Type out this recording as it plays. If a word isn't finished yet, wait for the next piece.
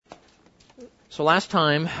So last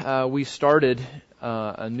time we started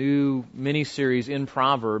a new mini-series in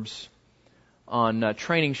Proverbs on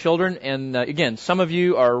training children, and again, some of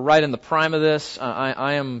you are right in the prime of this.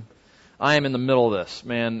 I am in the middle of this.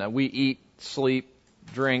 Man, we eat, sleep,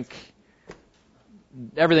 drink.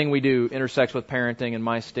 Everything we do intersects with parenting in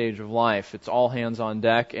my stage of life. It's all hands on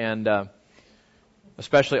deck, and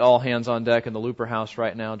especially all hands on deck in the Looper house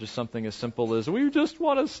right now. Just something as simple as we just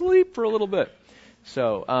want to sleep for a little bit.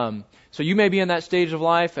 So you may be in that stage of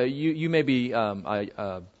life. You may be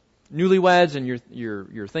newlyweds, and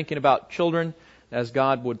you're thinking about children as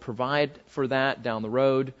God would provide for that down the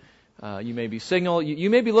road. You may be single.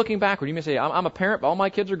 You may be looking backward. You may say, "I'm a parent, but all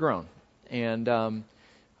my kids are grown," and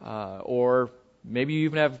or maybe you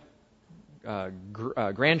even have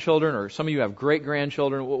grandchildren, or some of you have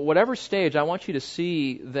great-grandchildren. Whatever stage, I want you to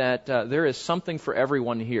see that there is something for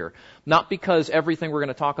everyone here. Not because everything we're going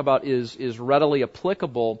to talk about is readily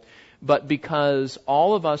applicable, but because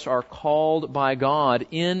all of us are called by God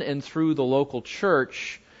in and through the local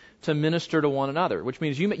church to minister to one another, which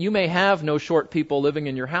means you may have no short people living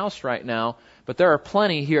in your house right now, but there are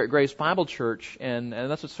plenty here at Grace Bible Church, and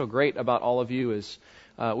that's what's so great about all of you is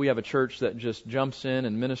we have a church that just jumps in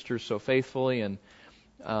and ministers so faithfully, and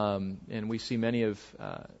we see many of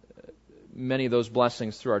those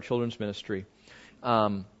blessings through our children's ministry.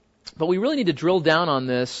 But we really need to drill down on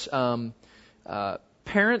this. Young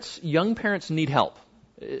parents need help.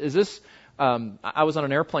 Is this? I was on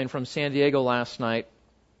an airplane from San Diego last night,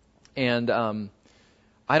 and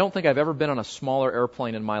I don't think I've ever been on a smaller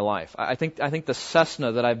airplane in my life. I think the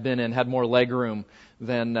Cessna that I've been in had more legroom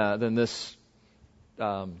than this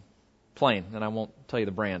plane, and I won't tell you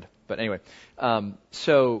the brand. But anyway,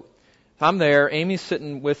 so I'm there. Amy's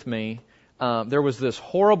sitting with me. There was this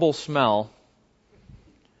horrible smell,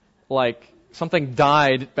 like something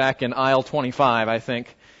died back in aisle 25, I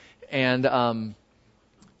think, and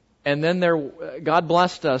then God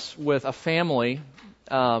blessed us with a family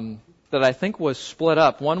that I think was split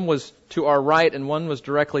up. One was to our right, and one was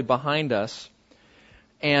directly behind us.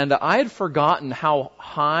 And I had forgotten how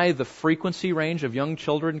high the frequency range of young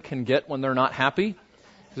children can get when they're not happy.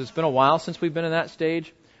 Because it's been a while since we've been in that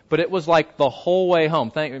stage. But it was like the whole way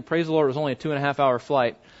home. Praise the Lord, it was only a 2.5-hour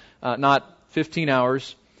flight, not 15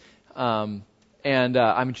 hours. And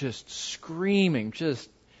I'm just screaming,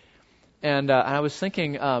 and I was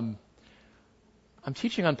thinking, I'm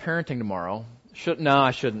teaching on parenting tomorrow.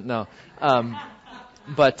 I shouldn't. No.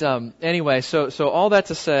 But anyway, so all that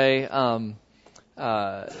to say,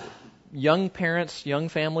 young parents, young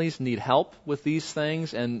families need help with these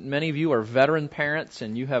things, and many of you are veteran parents,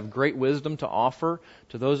 and you have great wisdom to offer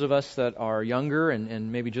to those of us that are younger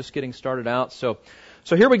and maybe just getting started out. So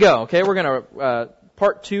here we go. Okay, we're going to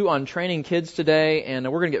part 2 on training kids today,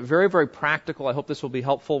 and we're going to get very, very practical. I hope this will be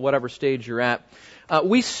helpful, whatever stage you're at.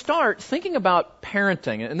 We start thinking about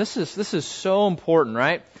parenting, and this is so important,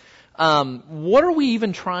 right? What are we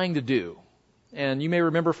even trying to do? And you may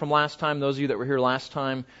remember from last time, those of you that were here last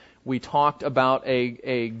time, we talked about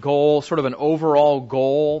a goal, sort of an overall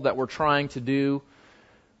goal that we're trying to do.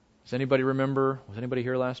 Does anybody remember? Was anybody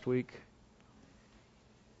here last week?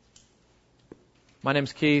 My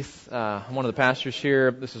name's Keith. I'm one of the pastors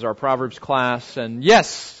here. This is our Proverbs class. And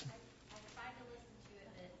yes? I tried to listen to it,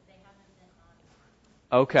 but they haven't been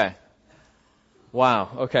on. Okay. Wow.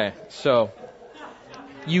 Okay. So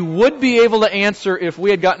you would be able to answer if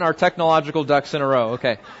we had gotten our technological ducks in a row.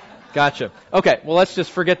 Okay. Gotcha. Okay. Well, let's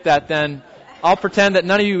just forget that then. I'll pretend that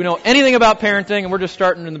none of you know anything about parenting, and we're just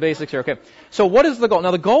starting in the basics here. Okay. So what is the goal?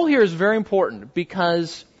 Now, the goal here is very important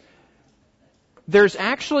because there's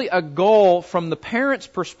actually a goal from the parent's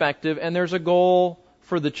perspective, and there's a goal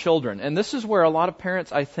for the children. And this is where a lot of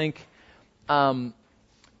parents, I think, can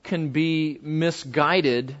be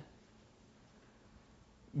misguided,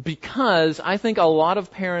 because I think a lot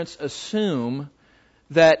of parents assume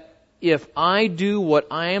that if I do what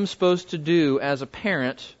I am supposed to do as a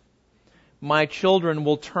parent, my children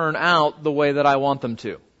will turn out the way that I want them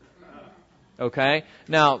to. Okay?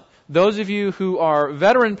 Now, those of you who are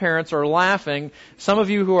veteran parents are laughing. Some of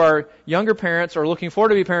you who are younger parents or looking forward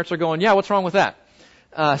to be parents are going, yeah, what's wrong with that?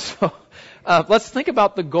 So let's think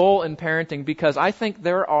about the goal in parenting, because I think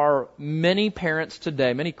there are many parents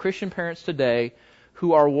today, many Christian parents today,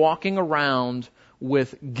 who are walking around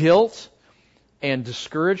with guilt and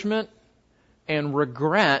discouragement and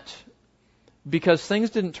regret because things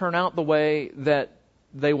didn't turn out the way that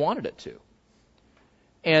they wanted it to.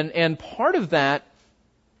 And part of that,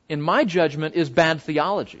 in my judgment, is bad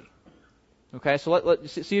theology. Okay, so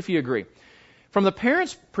let's see if you agree. From the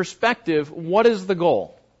parent's perspective, what is the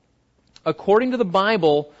goal? According to the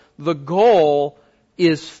Bible, the goal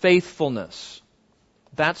is faithfulness.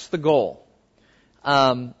 That's the goal.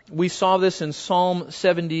 We saw this in Psalm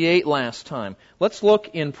 78 last time. Let's look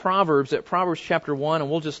in Proverbs, at Proverbs chapter 1, and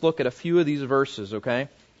we'll just look at a few of these verses, okay?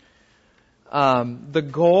 The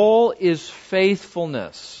goal is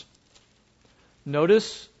faithfulness.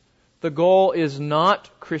 Notice, the goal is not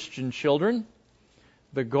Christian children.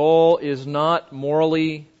 The goal is not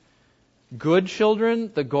morally good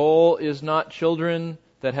children. The goal is not children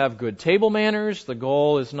that have good table manners. The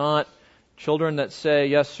goal is not children that say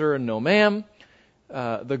yes sir and no ma'am.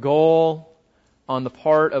 The goal on the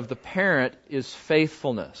part of the parent is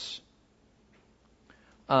faithfulness.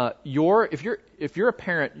 If you're a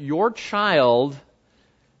parent, your child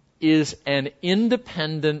is an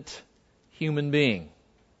independent human being.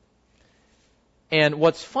 And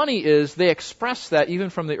what's funny is they express that even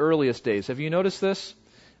from the earliest days. Have you noticed this?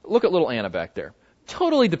 Look at little Anna back there.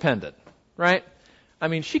 Totally dependent, right? I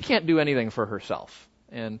mean, she can't do anything for herself.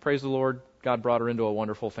 And praise the Lord, God brought her into a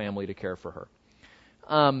wonderful family to care for her.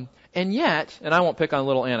 And yet, and I won't pick on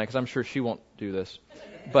little Anna because I'm sure she won't do this,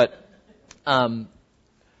 but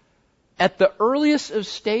at the earliest of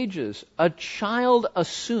stages, a child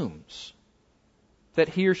assumes that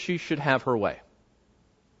he or she should have her way.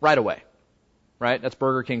 Right away. Right? That's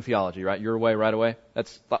Burger King theology, right? Your way, right away.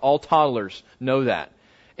 That's all toddlers know that.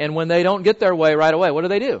 And when they don't get their way right away, what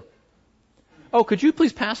do? Oh, could you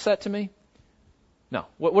please pass that to me? No.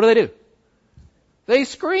 What do? They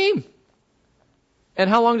scream. And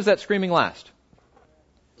how long does that screaming last?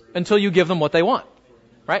 Until you give them what they want.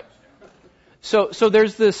 Right? So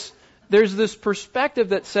there's this perspective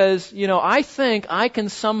that says, I think I can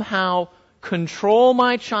somehow control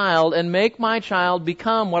my child and make my child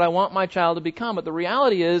become what I want my child to become. But the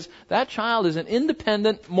reality is that child is an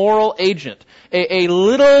independent moral agent, a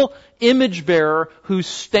little image bearer who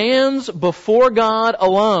stands before God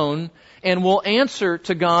alone and will answer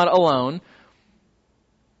to God alone.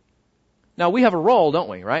 Now, we have a role, don't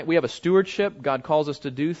we, right? We have a stewardship. God calls us to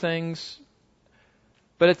do things.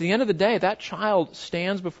 But at the end of the day, that child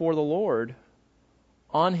stands before the Lord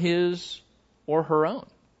on his or her own.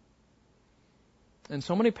 And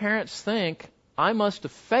so many parents think, I must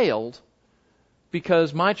have failed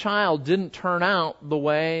because my child didn't turn out the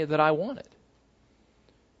way that I wanted.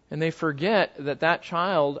 And they forget that that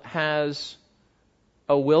child has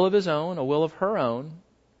a will of his own, a will of her own,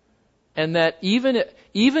 and that even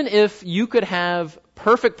if you could have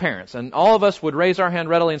perfect parents, and all of us would raise our hand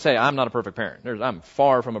readily and say, I'm not a perfect parent. I'm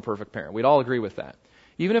far from a perfect parent. We'd all agree with that.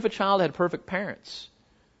 Even if a child had perfect parents,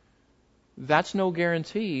 that's no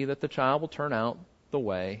guarantee that the child will turn out the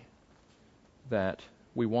way that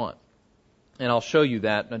we want. And I'll show you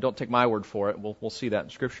that. And don't take my word for it. We'll see that in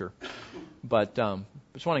Scripture. But I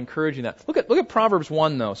just want to encourage you in that. Look at Proverbs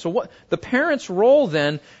 1, though. So what the parent's role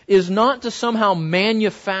then is not to somehow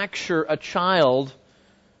manufacture a child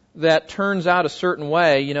that turns out a certain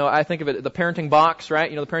way. I think of it the parenting box, right?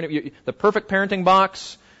 The perfect parenting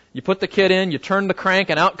box. You put the kid in, you turn the crank,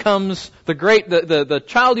 and out comes the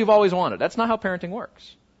child you've always wanted. That's not how parenting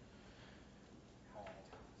works.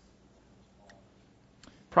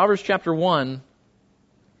 Proverbs chapter 1,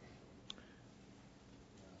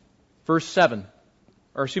 verse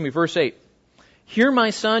 8. Hear,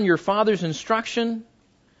 my son, your father's instruction.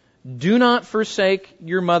 Do not forsake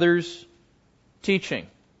your mother's teaching.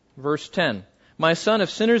 Verse 10. My son, if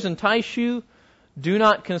sinners entice you, do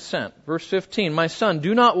not consent. Verse 15. My son,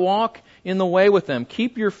 do not walk in the way with them.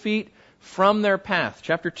 Keep your feet from their path.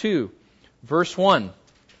 Chapter 2, verse 1.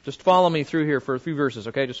 Just follow me through here for a few verses,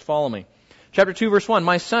 okay? Just follow me. Chapter 2, verse 1,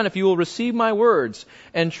 my son, if you will receive my words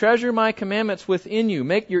and treasure my commandments within you,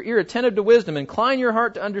 make your ear attentive to wisdom, incline your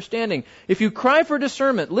heart to understanding. If you cry for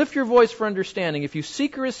discernment, lift your voice for understanding. If you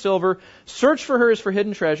seek her as silver, search for her as for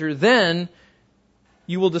hidden treasure, then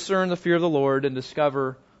you will discern the fear of the Lord and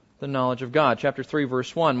discover the knowledge of God. Chapter 3,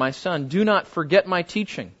 verse 1, my son, do not forget my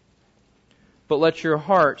teaching, but let your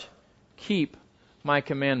heart keep my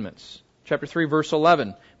commandments. Chapter 3, verse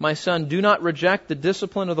 11. My son, do not reject the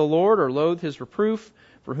discipline of the Lord or loathe his reproof.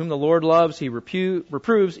 For whom the Lord loves, he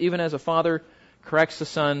reproves, even as a father corrects the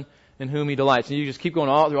son in whom he delights. And you just keep going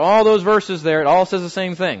through all those verses there. It all says the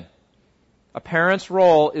same thing. A parent's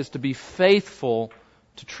role is to be faithful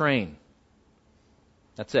to train.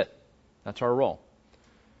 That's it. That's our role.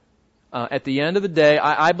 At the end of the day,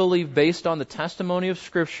 I believe, based on the testimony of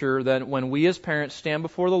Scripture, that when we as parents stand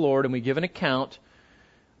before the Lord and we give an account,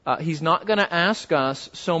 He's not going to ask us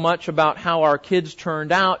so much about how our kids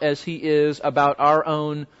turned out as He is about our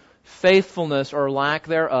own faithfulness or lack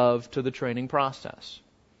thereof to the training process.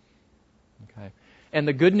 Okay. And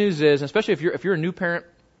the good news is, especially if you're a new parent,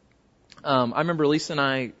 I remember Lisa and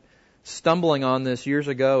I stumbling on this years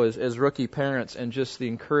ago as rookie parents, and just the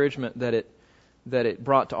encouragement that it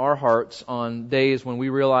brought to our hearts on days when we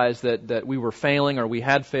realized that we were failing, or we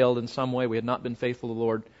had failed in some way, we had not been faithful to the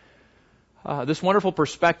Lord. This wonderful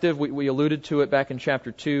perspective, we alluded to it back in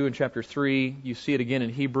chapter 2 and chapter 3. You see it again in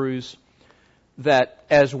Hebrews, that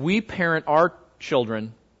as we parent our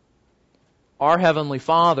children, our Heavenly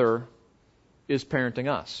Father is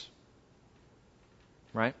parenting us.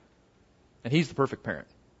 Right? And He's the perfect parent.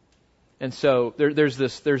 And so there's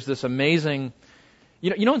this amazing,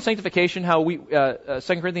 you know in sanctification how 2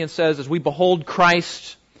 Corinthians says, as we behold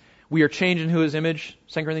Christ, we are changed into His image.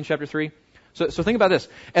 2 Corinthians chapter 3. So think about this.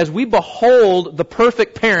 As we behold the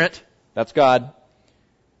perfect parent, that's God,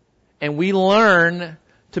 and we learn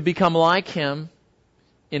to become like Him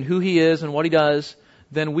in who He is and what He does,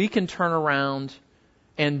 then we can turn around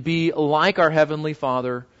and be like our Heavenly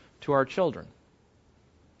Father to our children.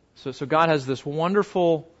 So God has this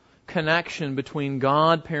wonderful connection between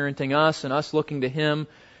God parenting us and us looking to Him,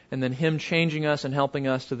 and then Him changing us and helping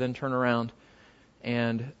us to then turn around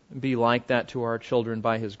and be like that to our children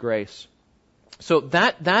by His grace. So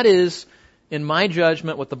that is, in my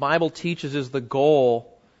judgment, what the Bible teaches is the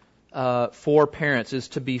goal for parents, is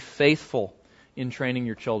to be faithful in training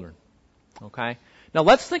your children. Okay? Now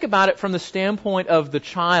let's think about it from the standpoint of the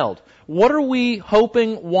child. What are we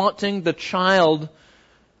hoping, wanting the child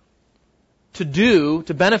to do,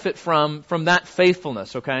 to benefit from that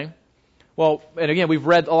faithfulness, okay? Well, and again, we've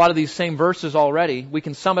read a lot of these same verses already. We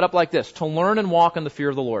can sum it up like this: to learn and walk in the fear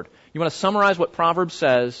of the Lord. You want to summarize what Proverbs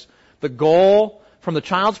says? The goal, from the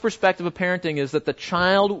child's perspective of parenting, is that the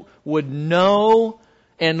child would know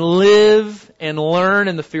and live and learn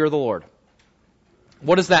in the fear of the Lord.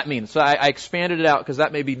 What does that mean? So I expanded it out because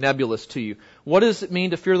that may be nebulous to you. What does it mean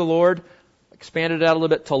to fear the Lord? Expanded it out a little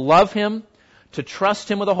bit. To love Him, to trust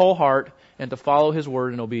Him with a whole heart, and to follow His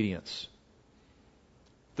word in obedience.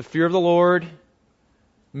 The fear of the Lord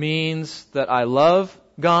means that I love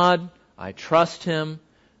God, I trust Him,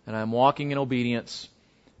 and I'm walking in obedience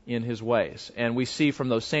in His ways. And we see from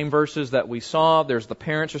those same verses that we saw, there's the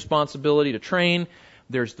parent's responsibility to train,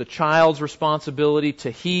 there's the child's responsibility to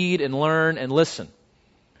heed and learn and listen.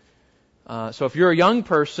 So if you're a young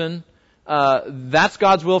person, that's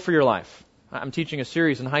God's will for your life. I'm teaching a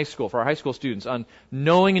series in high school for our high school students on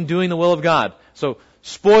knowing and doing the will of God. So,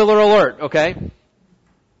 spoiler alert, okay?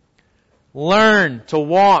 Learn to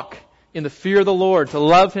walk in the fear of the Lord, to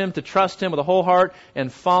love Him, to trust Him with a whole heart,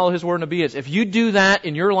 and follow His word in obedience. If you do that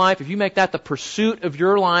in your life, if you make that the pursuit of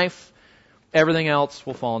your life, everything else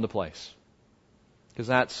will fall into place. Because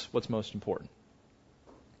that's what's most important.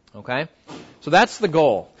 Okay? So that's the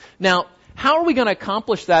goal. Now, how are we going to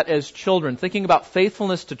accomplish that as children? Thinking about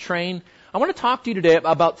faithfulness to train, I want to talk to you today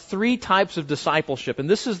about 3 types of discipleship. And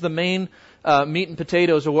this is the main meat and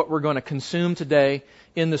potatoes of what we're going to consume today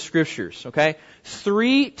in the Scriptures. Okay?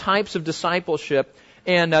 3 types of discipleship.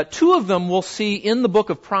 And 2 of them we'll see in the book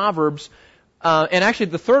of Proverbs. And actually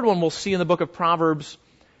the third one we'll see in the book of Proverbs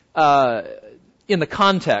in the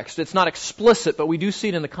context. It's not explicit, but we do see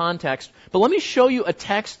it in the context. But let me show you a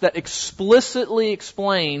text that explicitly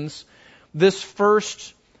explains this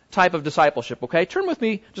first type of discipleship, okay? Turn with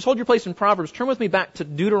me, just hold your place in Proverbs, turn with me back to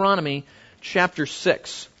Deuteronomy chapter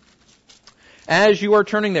 6. As you are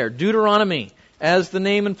turning there, Deuteronomy, as the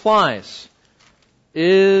name implies,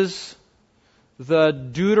 is the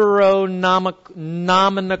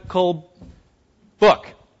Deuteronomical book.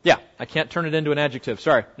 Yeah, I can't turn it into an adjective.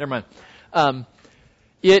 Sorry, never mind.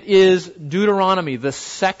 It is Deuteronomy, the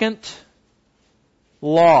second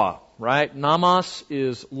law, right? Nomos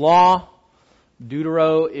is law.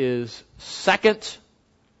 Deutero is second.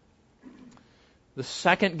 The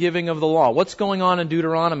second giving of the law. What's going on in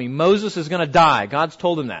Deuteronomy? Moses is going to die. God's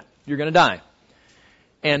told him that. You're going to die.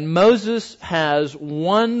 And Moses has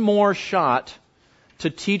one more shot to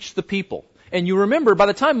teach the people. And you remember, by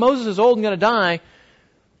the time Moses is old and going to die,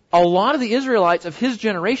 a lot of the Israelites of his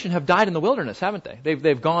generation have died in the wilderness, haven't they?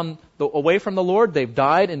 They've gone away from the Lord, they've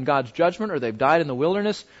died in God's judgment, or they've died in the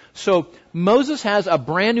wilderness. So Moses has a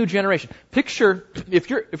brand new generation. Picture, if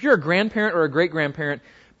you're a grandparent or a great-grandparent,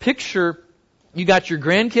 picture you got your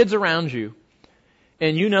grandkids around you,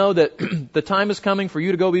 and you know that the time is coming for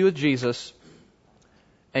you to go be with Jesus,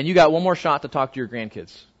 and you got one more shot to talk to your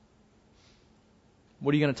grandkids.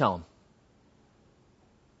 What are you going to tell them?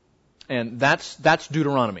 And that's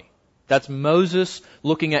Deuteronomy. That's Moses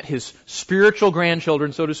looking at his spiritual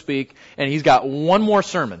grandchildren, so to speak, and he's got one more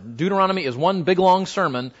sermon. Deuteronomy is one big long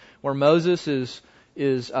sermon where Moses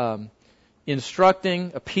is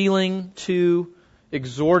instructing, appealing to,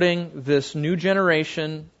 exhorting this new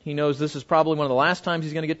generation. He knows this is probably one of the last times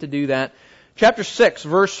he's going to get to do that, Chapter 6,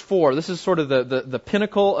 verse 4. This is sort of the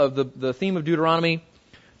pinnacle of the theme of Deuteronomy.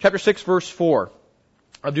 Chapter 6, verse 4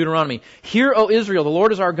 of Deuteronomy. Hear, O Israel, the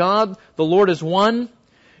Lord is our God, the Lord is one.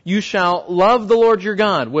 You shall love the Lord your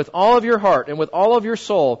God with all of your heart and with all of your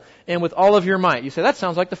soul and with all of your might. You say, that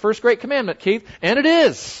sounds like the first great commandment, Keith. And it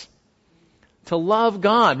is. To love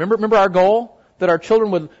God. Remember our goal? That our children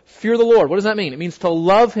would fear the Lord. What does that mean? It means to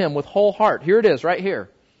love Him with whole heart. Here it is, right here.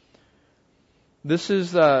 This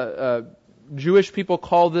is, Jewish people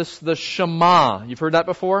call this the Shema. You've heard that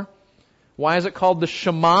before? Why is it called the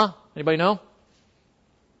Shema? Anybody know?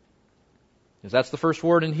 Because that's the first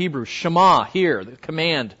word in Hebrew. Shema, hear. The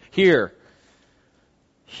command, hear.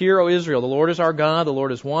 Hear, O Israel, the Lord is our God, the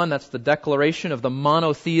Lord is one. That's the declaration of the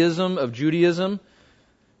monotheism of Judaism.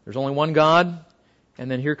 There's only one God. And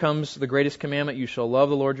then here comes the greatest commandment. You shall love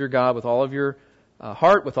the Lord your God with all of your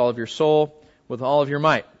heart, with all of your soul, with all of your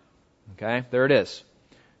might. Okay, there it is.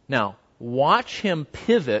 Now, watch him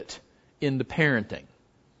pivot into parenting.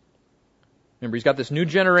 Remember, he's got this new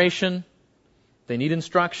generation. They need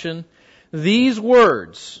instruction. These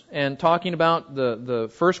words, and talking about the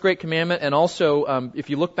first great commandment, and also, if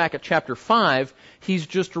you look back at chapter 5, he's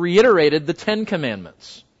just reiterated the 10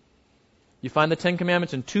 commandments. You find the 10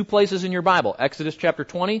 commandments in 2 places in your Bible. Exodus chapter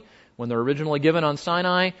 20, when they're originally given on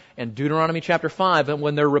Sinai, and Deuteronomy chapter 5, and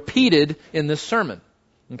when they're repeated in this sermon.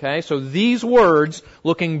 Okay, so these words,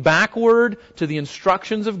 looking backward to the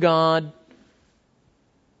instructions of God,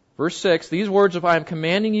 verse 6, these words, if I am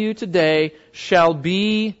commanding you today, shall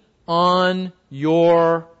be on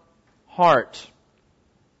your heart.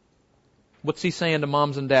 What's he saying to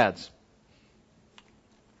moms and dads?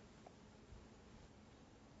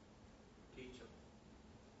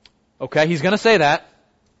 Okay, he's going to say that.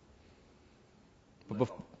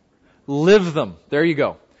 Live them. There you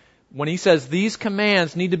go. When he says these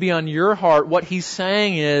commands need to be on your heart, what he's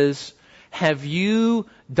saying is, have you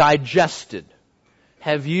digested?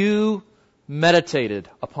 Have you meditated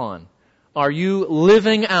upon? Are you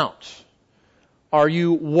living out? Are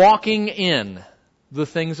you walking in the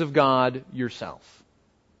things of God yourself?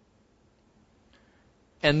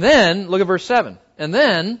 And then, look at verse 7. And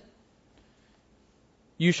then,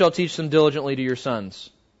 you shall teach them diligently to your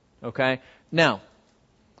sons. Okay? Now,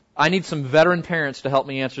 I need some veteran parents to help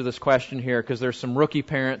me answer this question here, because there's some rookie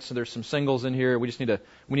parents and there's some singles in here. We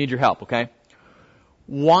need your help, okay?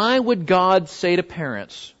 Why would God say to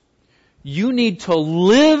parents, you need to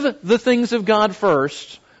live the things of God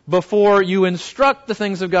first before you instruct the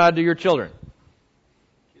things of God to your children?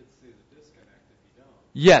 Kids see the disconnect if you don't.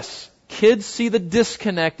 Yes, kids see the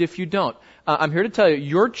disconnect if you don't. I'm here to tell you,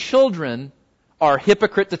 your children are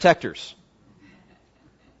hypocrite detectors.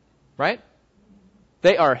 Right?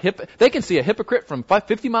 They can see a hypocrite from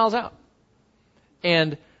 50 miles out.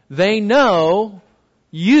 And they know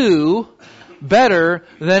you better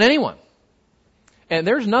than anyone. And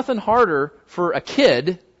there's nothing harder for a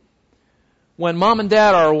kid when mom and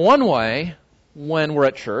dad are one way, when we're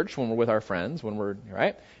at church, when we're with our friends,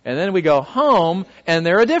 right? And then we go home and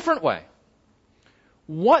they're a different way.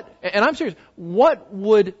 And I'm serious, what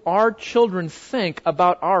would our children think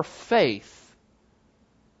about our faith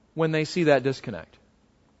when they see that disconnect?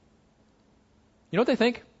 You know what they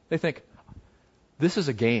think? They think, this is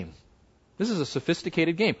a game. This is a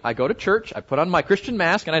sophisticated game. I go to church, I put on my Christian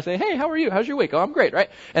mask, and I say, hey, how are you? How's your week? Oh, I'm great, right?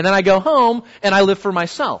 And then I go home, and I live for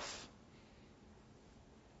myself.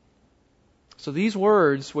 So these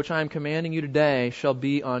words, which I am commanding you today, shall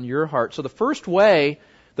be on your heart. So the first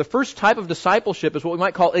type of discipleship is what we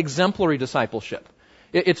might call exemplary discipleship.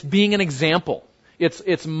 It's being an example.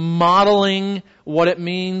 It's modeling what it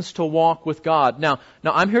means to walk with God. Now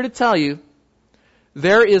I'm here to tell you,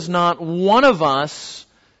 there is not one of us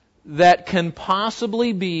that can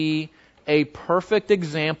possibly be a perfect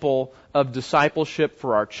example of discipleship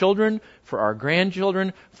for our children, for our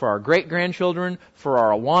grandchildren, for our great-grandchildren, for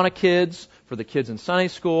our Awana kids, for the kids in Sunday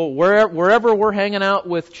school, wherever we're hanging out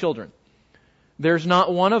with children. There's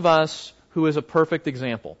not one of us who is a perfect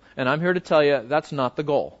example. And I'm here to tell you, that's not the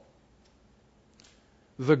goal.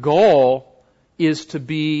 The goal is to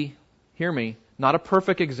be, hear me, not a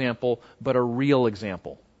perfect example, but a real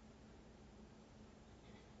example.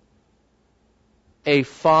 A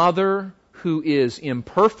father who is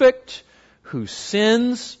imperfect, who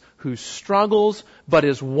sins, who struggles, but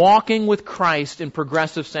is walking with Christ in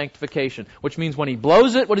progressive sanctification. Which means when he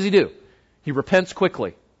blows it, what does he do? He repents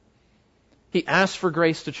quickly. He asks for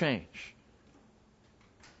grace to change.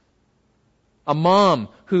 A mom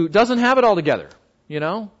who doesn't have it all together, you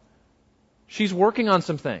know? She's working on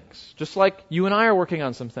some things, just like you and I are working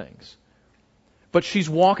on some things. But she's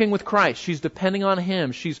walking with Christ. She's depending on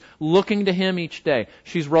Him. She's looking to Him each day.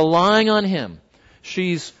 She's relying on Him.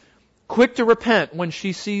 She's quick to repent when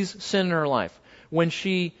she sees sin in her life. When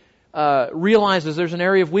she realizes there's an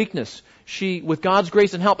area of weakness, she, with God's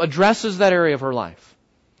grace and help, addresses that area of her life.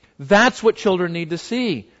 That's what children need to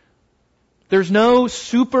see. There's no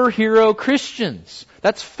superhero Christians.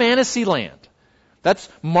 That's fantasy land. That's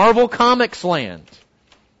Marvel Comics land.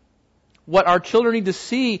 What our children need to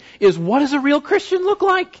see is, what does a real Christian look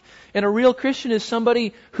like? And a real Christian is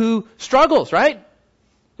somebody who struggles, right?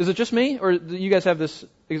 Is it just me? Or do you guys have this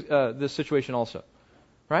situation also?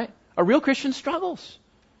 Right? A real Christian struggles.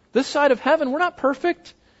 This side of heaven, we're not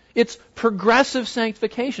perfect. It's progressive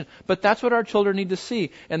sanctification. But that's what our children need to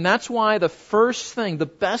see. And that's why the first thing, the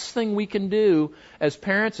best thing we can do as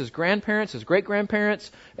parents, as grandparents, as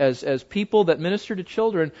great-grandparents, as people that minister to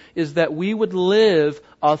children, is that we would live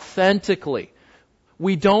authentically.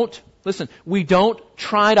 We don't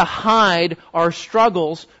try to hide our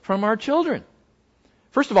struggles from our children.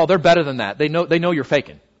 First of all, they're better than that. They know you're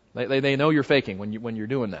faking. They know you're faking when you're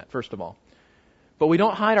doing that, first of all. But we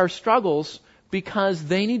don't hide our struggles because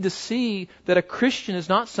they need to see that a Christian is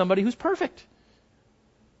not somebody who's perfect.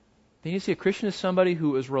 They need to see a Christian is somebody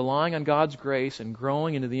who is relying on God's grace and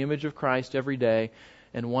growing into the image of Christ every day,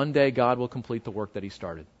 and one day God will complete the work that He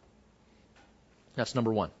started. That's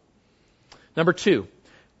number one. Number two,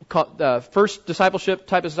 first type of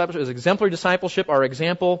discipleship is exemplary discipleship, our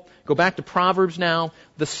example. Go back to Proverbs now.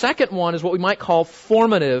 The second one is what we might call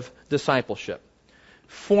formative discipleship.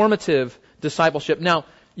 Formative discipleship. Now,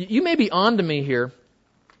 you may be on to me here.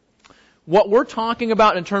 What we're talking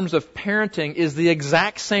about in terms of parenting is the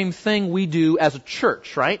exact same thing we do as a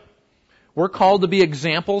church, right? We're called to be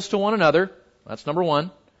examples to one another. That's number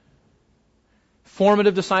one.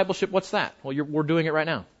 Formative discipleship, what's that? Well, we're doing it right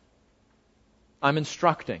now. I'm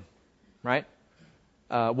instructing, right?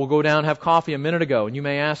 We'll go down and have coffee a minute ago, and you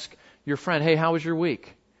may ask your friend, hey, how was your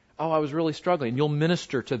week? Oh, I was really struggling. You'll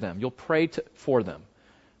minister to them. You'll pray for them.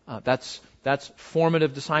 That's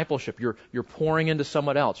formative discipleship. You're pouring into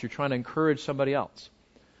someone else. You're trying to encourage somebody else.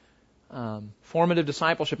 Formative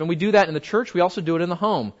discipleship. And we do that in the church. We also do it in the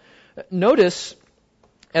home. Notice,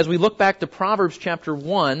 as we look back to Proverbs chapter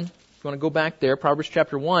 1, if you want to go back there, Proverbs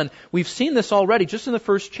chapter 1, we've seen this already just in the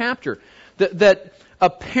first chapter, that a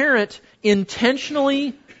parent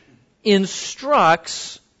intentionally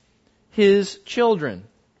instructs his children,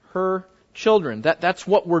 her children. That's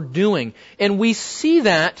what we're doing. And we see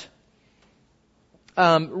that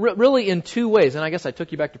really in two ways. And I guess I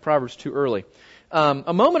took you back to Proverbs too early.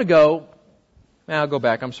 A moment ago, I'll go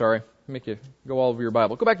back, I'm sorry. Make you go all over your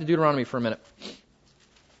Bible. Go back to Deuteronomy for a minute.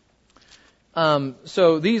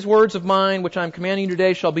 So these words of mine, which I'm commanding you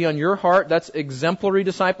today, shall be on your heart. That's exemplary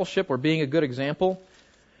discipleship, or being a good example.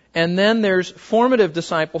 And then there's formative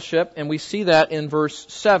discipleship, and we see that in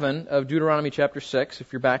verse 7 of Deuteronomy chapter 6,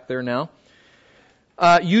 if you're back there now.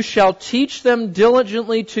 You shall teach them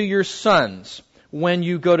diligently to your sons when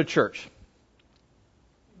you go to church.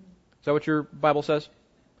 Is that what your Bible says?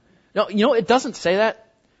 No, it doesn't say that.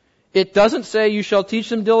 It doesn't say you shall teach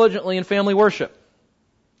them diligently in family worship.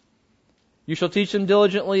 You shall teach them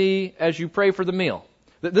diligently as you pray for the meal.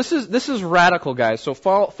 This is radical, guys, so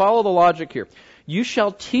follow the logic here. You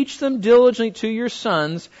shall teach them diligently to your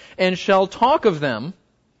sons, and shall talk of them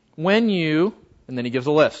when you, and then he gives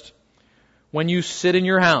a list. When you sit in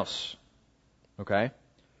your house, okay?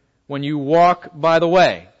 When you walk by the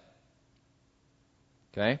way,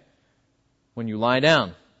 okay? When you lie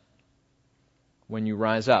down, when you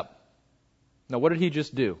rise up. Now, what did he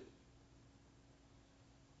just do?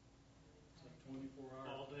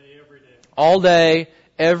 All day,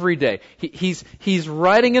 every day. He's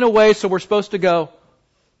writing in a way so we're supposed to go,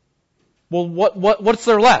 well, what's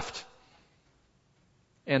there left?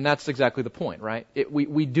 And that's exactly the point, right?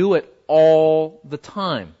 We do it all the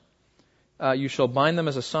time. You shall bind them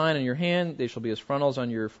as a sign in your hand. They shall be as frontals on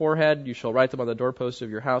your forehead. You shall write them on the doorposts of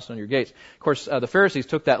your house and on your gates. Of course, the Pharisees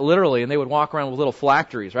took that literally, and they would walk around with little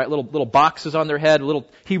phylacteries, right? Little boxes on their head, little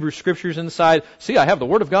Hebrew scriptures inside. See, I have the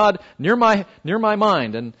Word of God near my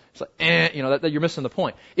mind. And it's like, that you're missing the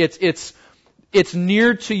point. It's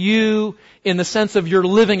near to you in the sense of you're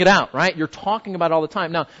living it out, right? You're talking about it all the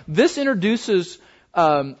time. Now, this introduces,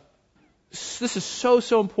 this is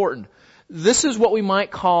so important. This is what we might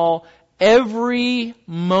call every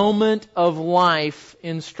moment of life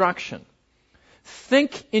instruction.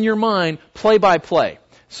 Think in your mind play by play.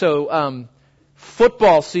 So,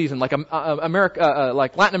 football season, like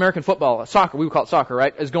like Latin American football, soccer, we would call it soccer,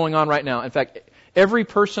 right, is going on right now. In fact, every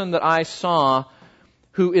person that I saw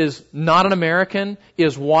who is not an American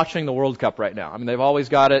is watching the World Cup right now. I mean, they've always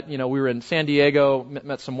got it. You know, we were in San Diego,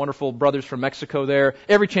 met some wonderful brothers from Mexico there.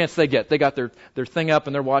 Every chance they get, they got their thing up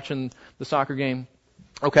and they're watching the soccer game.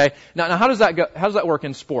 Okay. Now how does that go? How does that work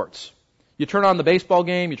in sports? You turn on the baseball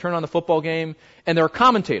game, you turn on the football game, and there are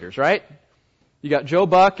commentators, right? You got Joe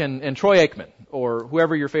Buck and Troy Aikman, or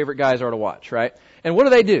whoever your favorite guys are to watch, right? And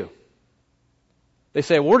what do? They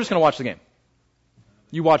say, well, we're just going to watch the game.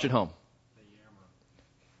 You watch at home.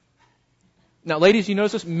 Now, ladies, you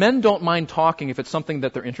notice this? Men don't mind talking if it's something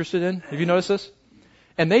that they're interested in. Have you noticed this?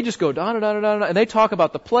 And they just go da-da-da-da-da, and they talk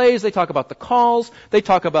about the plays, they talk about the calls, they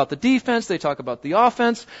talk about the defense, they talk about the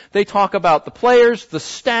offense, they talk about the players, the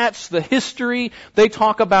stats, the history, they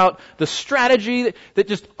talk about the strategy, that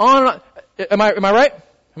just on and on. Am I right?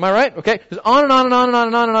 Am I right? Okay. Just on and on and on and on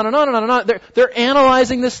and on and on and on and on and on. They're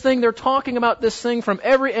analyzing this thing. They're talking about this thing from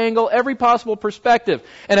every angle, every possible perspective.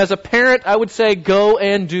 And as a parent, I would say go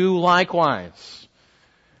and do likewise.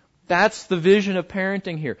 That's the vision of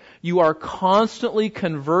parenting here. You are constantly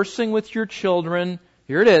conversing with your children,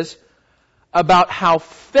 here it is, about how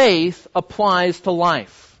faith applies to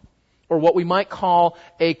life, or what we might call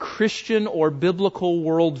a Christian or biblical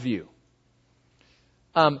worldview.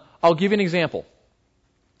 I'll give you an example.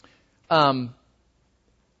 Amy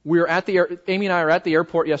and I were at the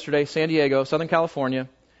airport yesterday, San Diego, Southern California,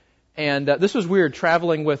 and this was weird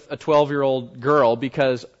traveling with a 12-year-old girl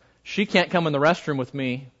because she can't come in the restroom with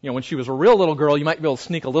me. You know, when she was a real little girl, you might be able to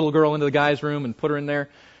sneak a little girl into the guy's room and put her in there,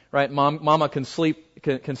 right? Mama can sneak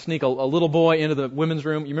a little boy into the women's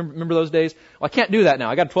room. You remember those days? Well, I can't do that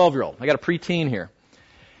now. I got a 12-year-old. I got a preteen here.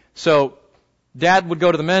 So Dad would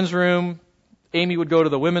go to the men's room, Amy would go to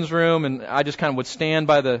the women's room, and I just kind of would stand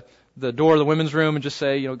by the door of the women's room and just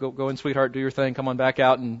say, you know, go in, sweetheart, do your thing, come on back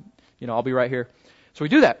out, and, you know, I'll be right here. So we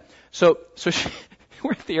do that. So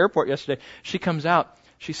we're at the airport yesterday. She comes out.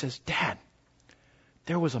 She says, Dad,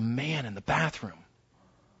 there was a man in the bathroom.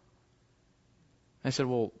 I said,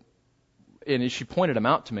 well, and she pointed him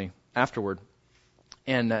out to me afterward.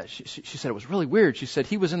 And she said it was really weird. She said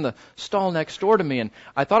he was in the stall next door to me, and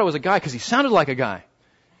I thought it was a guy because he sounded like a guy.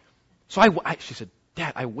 So she said,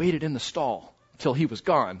 Dad, I waited in the stall till he was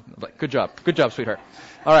gone. I was like, good job, sweetheart.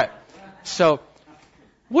 All right. So,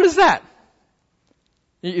 what is that?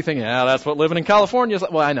 You think, yeah, that's what living in California is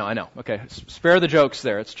like. Well, I know. Okay, spare the jokes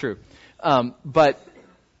there. It's true. But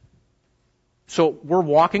so we're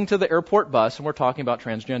walking to the airport bus and we're talking about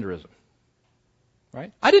transgenderism,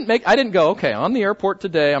 right? I didn't go, okay, on the airport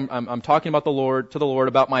today, I'm talking about the Lord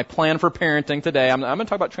about my plan for parenting today. I'm going to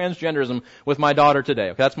talk about transgenderism with my daughter today.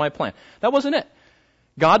 Okay, that's my plan. That wasn't it.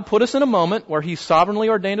 God put us in a moment where He sovereignly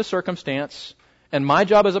ordained a circumstance, and my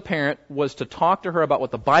job as a parent was to talk to her about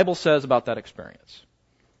what the Bible says about that experience.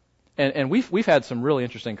 And we've had some really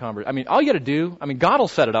interesting conversations. I mean, all you got to do, God will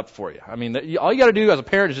set it up for you. I mean, all you got to do as a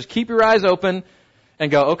parent is just keep your eyes open and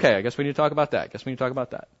go, okay, I guess we need to talk about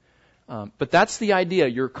that. But that's the idea.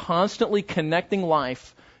 You're constantly connecting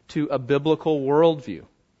life to a biblical worldview.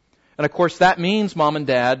 And of course, that means, mom and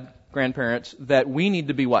dad, grandparents, that we need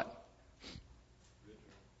to be what?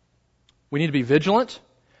 We need to be vigilant.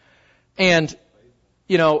 And,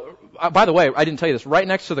 you know, by the way, I didn't tell you this. Right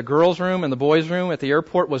next to the girls' room and the boys' room at the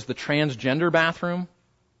airport was the transgender bathroom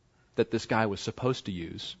that this guy was supposed to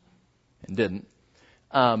use and didn't.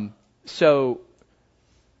 So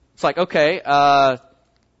it's like, okay, I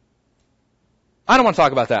don't want to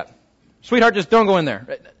talk about that. Sweetheart, just don't go in there.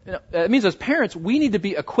 It means as parents, we need to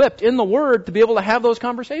be equipped in the Word to be able to have those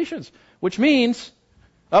conversations, which means,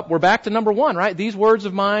 we're back to number 1, right? These words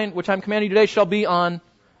of mine, which I'm commanding you today, shall be on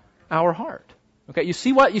our heart. Okay, you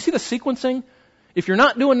see the sequencing? If you're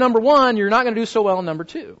not doing number 1, you're not going to do so well in number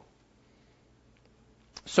 2.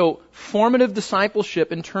 So, formative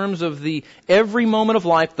discipleship in terms of the every moment of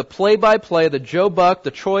life, the play-by-play, the Joe Buck,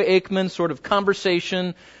 the Troy Aikman sort of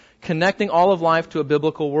conversation, connecting all of life to a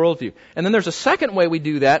biblical worldview. And then there's a second way we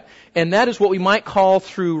do that, and that is what we might call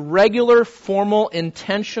through regular, formal,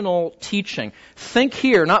 intentional teaching. Think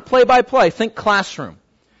here, not play-by-play, think classroom.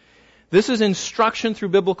 This is instruction through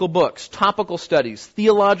biblical books, topical studies,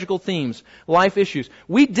 theological themes, life issues.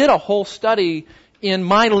 We did a whole study in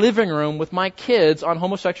my living room with my kids on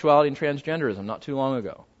homosexuality and transgenderism not too long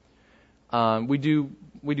ago. We do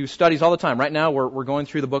studies all the time. Right now we're going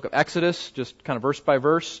through the book of Exodus, just kind of verse by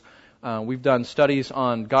verse. We've done studies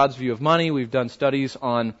on God's view of money. We've done studies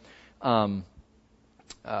on how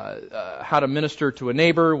to minister to a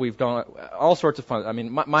neighbor. We've done all sorts of fun. I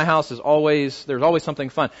mean, my house there's always something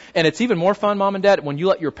fun. And it's even more fun, Mom and Dad, when you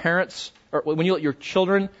let your parents, or when you let your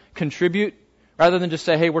children contribute, rather than just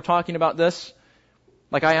say, hey, we're talking about this.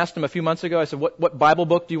 Like I asked them a few months ago, I said, what Bible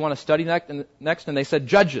book do you want to study next? And they said,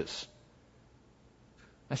 Judges.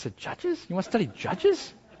 I said, Judges? You want to study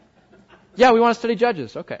Judges? Yeah, we want to study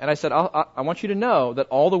Judges. Okay. And I said, I want you to know that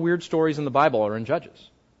all the weird stories in the Bible are in Judges.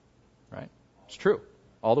 Right? It's true.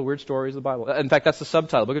 All the weird stories of the Bible. In fact, that's the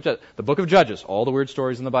subtitle. The Book of Judges. All the weird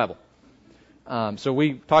stories in the Bible. So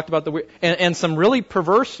we talked about the weird, and some really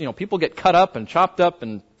perverse, people get cut up and chopped up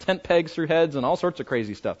and tent pegs through heads and all sorts of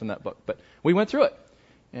crazy stuff in that book. But we went through it.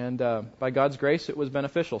 And by God's grace, it was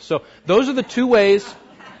beneficial. So those are the two ways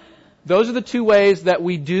that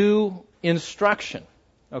we do instruction.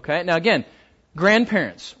 Okay? Now again,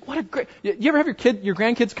 grandparents. What a great, you ever have your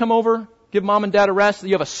grandkids come over, give mom and dad a rest,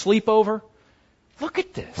 you have a sleepover? Look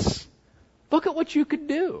at this. Look at what you could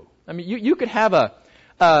do. I mean, you could have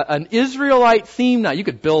an Israelite theme night. You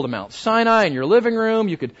could build a Mount Sinai in your living room.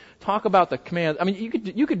 You could talk about the commands. I mean,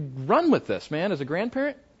 you could run with this, man, as a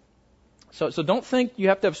grandparent. So don't think you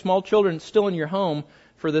have to have small children still in your home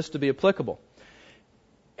for this to be applicable.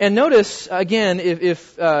 And notice, again,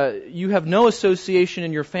 if you have no association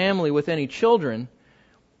in your family with any children,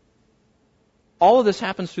 all of this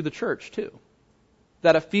happens through the church, too.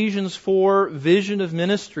 That Ephesians 4 vision of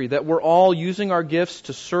ministry, that we're all using our gifts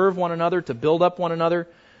to serve one another, to build up one another,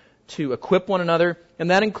 to equip one another, and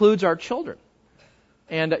that includes our children.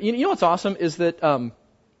 And you know what's awesome is that a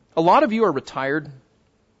lot of you are retired.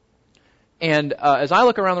 And as I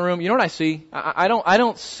look around the room, you know what I see? I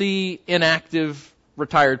don't see inactive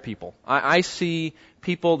retired people. I see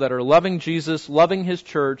people that are loving Jesus, loving His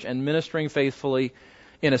church, and ministering faithfully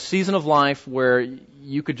in a season of life where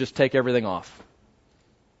you could just take everything off.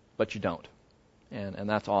 But you don't. And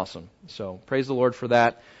that's awesome. So praise the Lord for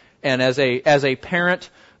that. And as a parent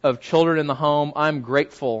of children in the home, I'm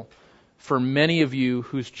grateful for many of you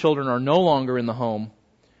whose children are no longer in the home,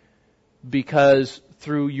 because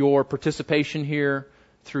through your participation here,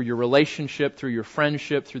 through your relationship, through your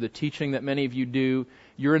friendship, through the teaching that many of you do,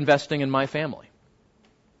 you're investing in my family.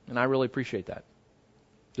 And I really appreciate that,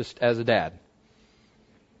 just as a dad.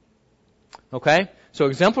 Okay? So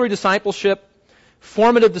exemplary discipleship,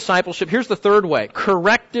 formative discipleship. Here's the third way.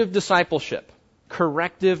 Corrective discipleship.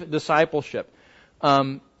 Corrective discipleship.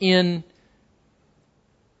 In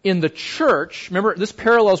the church, remember, this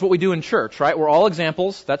parallels what we do in church, right? We're all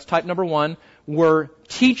examples. That's type number one. We're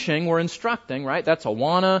teaching, we're instructing, right? That's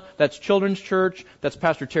Awana, that's Children's Church, that's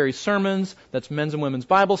Pastor Terry's sermons, that's men's and women's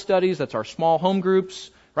Bible studies, that's our small home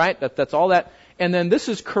groups, right? That's all that. And then this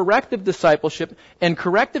is corrective discipleship, and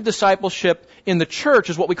corrective discipleship in the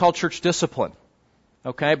church is what we call church discipline.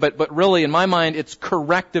 Okay? But really, in my mind, it's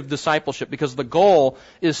corrective discipleship, because the goal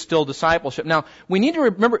is still discipleship. Now, we need to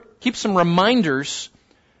remember, keep some reminders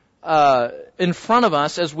in front of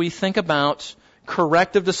us as we think about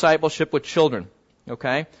corrective discipleship with children.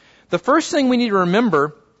 Okay? The first thing we need to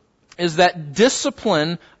remember is that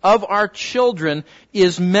discipline of our children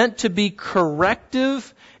is meant to be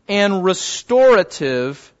corrective and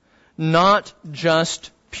restorative, not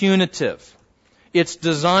just punitive. It's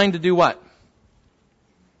designed to do what?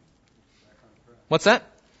 What's that?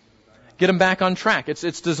 Get them back on track.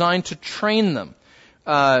 It's designed to train them.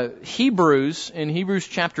 Hebrews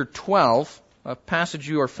chapter 12, a passage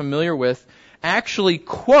you are familiar with, actually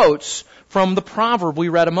quotes from the proverb we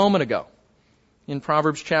read a moment ago in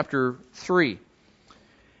Proverbs chapter 3.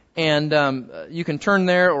 And you can turn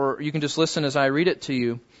there, or you can just listen as I read it to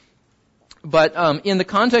you. But in the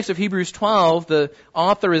context of Hebrews 12, the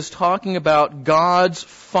author is talking about God's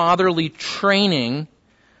fatherly training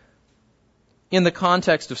in the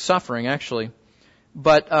context of suffering, actually.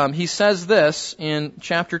 But he says this in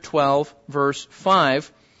chapter 12, verse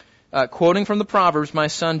 5, quoting from the Proverbs, "My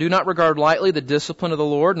son, do not regard lightly the discipline of the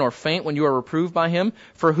Lord, nor faint when you are reproved by Him.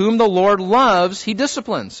 For whom the Lord loves, He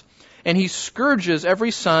disciplines, and He scourges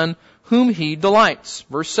every son whom He delights."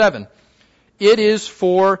 Verse 7, "It is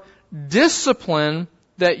for discipline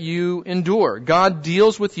that you endure. God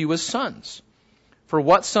deals with you as sons. For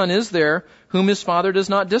what son is there whom his father does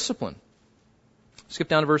not discipline?" Skip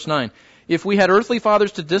down to verse 9. "If we had earthly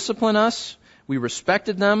fathers to discipline us, we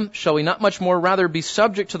respected them. Shall we not much more rather be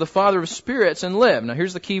subject to the Father of spirits and live?" Now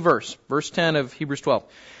here's the key verse. Verse 10 of Hebrews 12.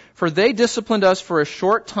 "For they disciplined us for a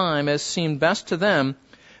short time as seemed best to them,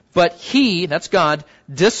 but He," that's God,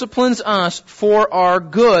 "disciplines us for our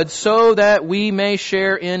good, so that we may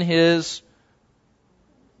share in His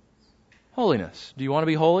holiness." Do you want to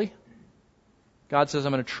be holy? God says,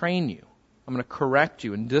 I'm going to train you. I'm going to correct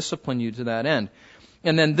you and discipline you to that end.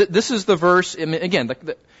 And then this is the verse, again,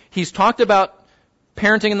 he's talked about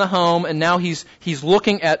parenting in the home, and now he's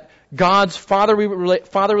looking at God's fatherly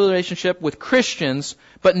relationship with Christians,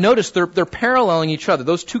 but notice they're paralleling each other.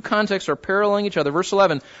 Those two contexts are paralleling each other. Verse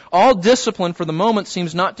 11, all discipline for the moment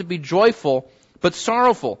seems not to be joyful, but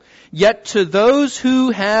sorrowful. Yet to those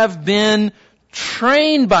who have been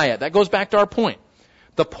trained by it, that goes back to our point.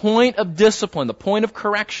 The point of discipline, the point of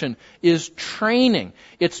correction is training.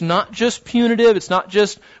 It's not just punitive. It's not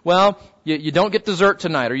just, well, you don't get dessert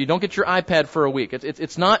tonight or you don't get your iPad for a week.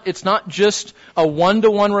 It's not just a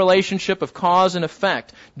one-to-one relationship of cause and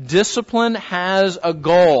effect. Discipline has a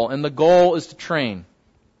goal, and the goal is to train.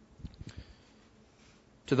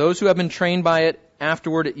 To those who have been trained by it,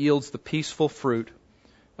 afterward it yields the peaceful fruit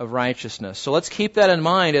of righteousness. So let's keep that in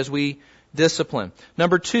mind as we discipline.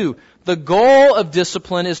 Number 2, the goal of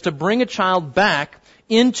discipline is to bring a child back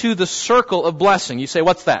into the circle of blessing. You say,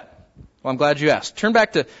 what's that? Well, I'm glad you asked. Turn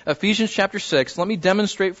back to Ephesians chapter 6. Let me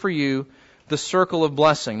demonstrate for you the circle of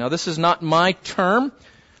blessing. Now, this is not my term.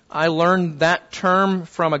 I learned that term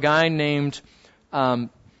from a guy named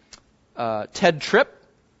Ted Tripp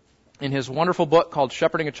in his wonderful book called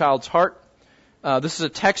Shepherding a Child's Heart. This is a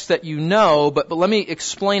text that you know, but let me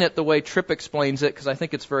explain it the way Tripp explains it because I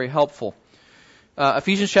think it's very helpful.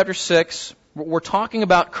 Ephesians chapter 6, we're talking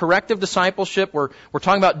about corrective discipleship. We're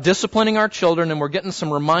talking about disciplining our children, and we're getting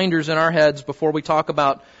some reminders in our heads before we talk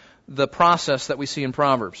about the process that we see in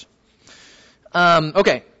Proverbs.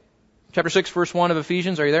 Okay, chapter 6, verse 1 of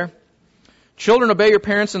Ephesians. Are you there? Children, obey your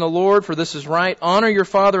parents in the Lord, for this is right. Honor your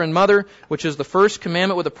father and mother, which is the first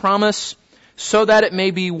commandment with a promise, so that it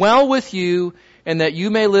may be well with you and that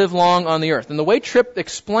you may live long on the earth. And the way Tripp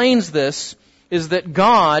explains this is that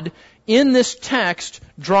God, in this text,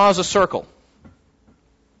 draws a circle.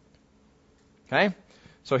 Okay?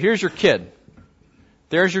 So here's your kid.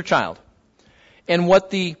 There's your child. And what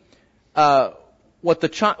this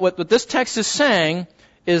text is saying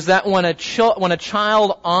is that when a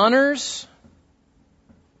child honors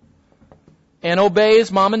and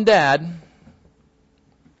obeys mom and dad,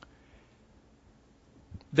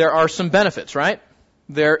 there are some benefits, right?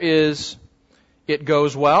 It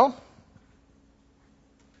goes well.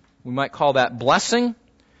 We might call that blessing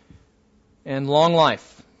and long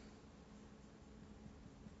life.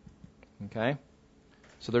 Okay?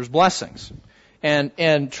 So there's blessings.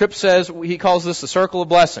 And Tripp says, he calls this the circle of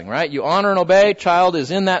blessing, right? You honor and obey. Child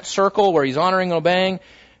is in that circle where he's honoring and obeying.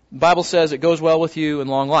 The Bible says it goes well with you and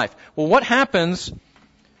long life. Well, what happens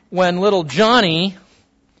when little Johnny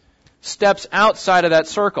steps outside of that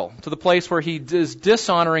circle to the place where he is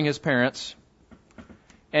dishonoring his parents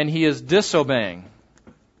and he is disobeying?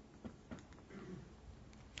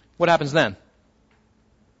 What happens then?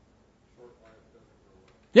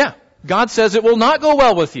 Yeah. God says it will not go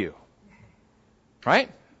well with you. Right?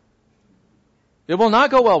 It will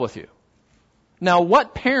not go well with you. Now,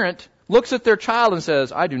 what parent looks at their child and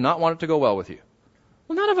says, I do not want it to go well with you?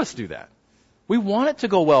 Well, none of us do that. We want it to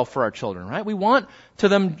go well for our children, right? We want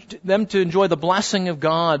them to enjoy the blessing of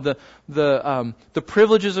God, the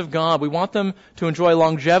privileges of God. We want them to enjoy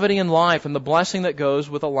longevity in life and the blessing that goes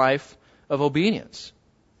with a life of obedience.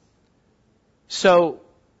 So,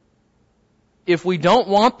 if we don't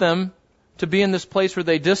want them to be in this place where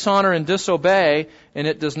they dishonor and disobey and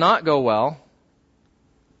it does not go well,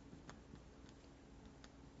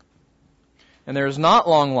 and there is not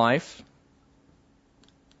long life,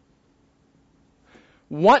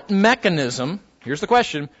 what mechanism, here's the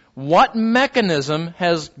question, what mechanism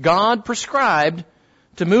has God prescribed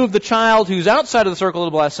to move the child who's outside of the circle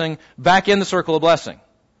of blessing back in the circle of blessing?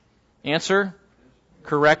 Answer,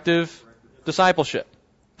 corrective discipleship,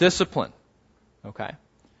 discipline. Okay.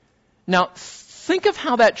 Now, think of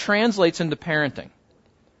how that translates into parenting.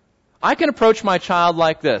 I can approach my child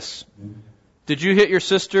like this. Did you hit your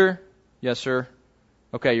sister? Yes, sir.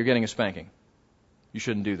 Okay, you're getting a spanking. You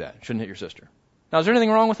shouldn't do that. You shouldn't hit your sister. Now, is there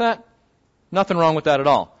anything wrong with that? Nothing wrong with that at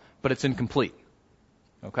all. But it's incomplete.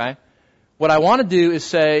 Okay? What I want to do is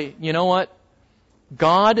say, you know what?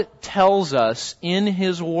 God tells us in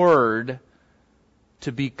His Word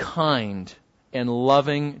to be kind and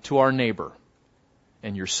loving to our neighbor.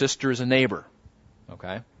 And your sister is a neighbor.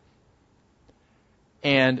 Okay?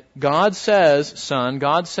 And God says, son,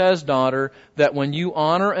 God says, daughter, that when you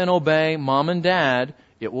honor and obey mom and dad,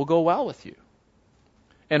 it will go well with you.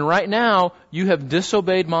 And right now, you have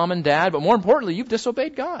disobeyed mom and dad, but more importantly, you've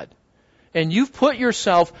disobeyed God. And you've put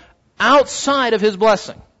yourself outside of His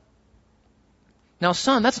blessing. Now,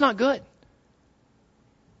 son, that's not good.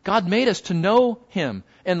 God made us to know Him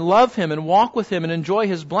and love Him and walk with Him and enjoy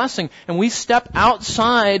His blessing. And we step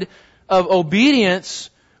outside of obedience,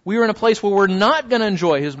 we are in a place where we're not going to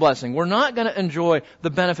enjoy His blessing. We're not going to enjoy the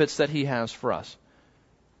benefits that He has for us.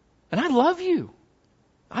 And I love you.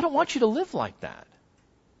 I don't want you to live like that.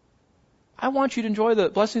 I want you to enjoy the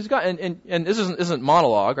blessings of God. And this isn't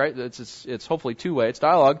monologue, right? It's hopefully two-way. It's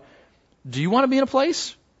dialogue. Do you want to be in a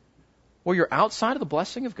place where you're outside of the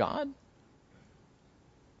blessing of God?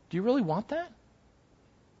 Do you really want that?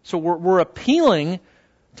 So we're appealing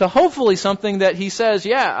to hopefully something that he says,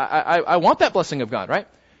 yeah, I want that blessing of God, right?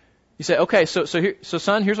 You say, okay, so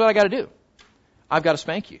son, here's what I got to do. I've got to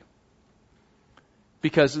spank you.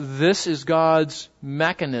 Because this is God's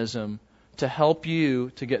mechanism to help you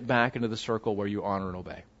to get back into the circle where you honor and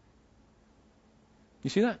obey. You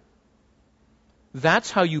see that? That's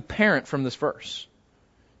how you parent from this verse.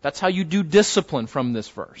 That's how you do discipline from this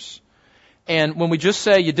verse. And when we just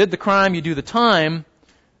say you did the crime, you do the time,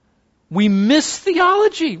 we miss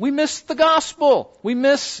theology. We miss the gospel. We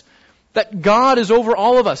miss that God is over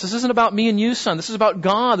all of us. This isn't about me and you, son. This is about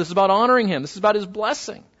God. This is about honoring Him. This is about His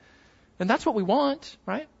blessing. And that's what we want,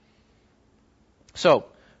 right? So,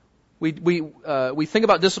 we think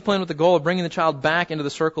about discipline with the goal of bringing the child back into the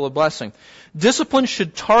circle of blessing. Discipline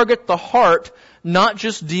should target the heart, not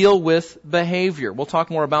just deal with behavior. We'll talk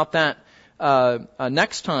more about that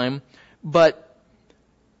next time. But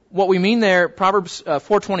what we mean there, Proverbs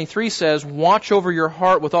 4:23 says, "Watch over your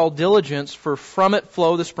heart with all diligence, for from it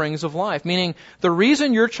flow the springs of life." Meaning, the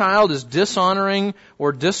reason your child is dishonoring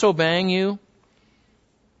or disobeying you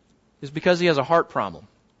is because he has a heart problem.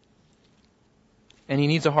 And he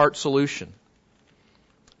needs a heart solution.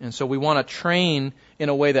 And so we want to train in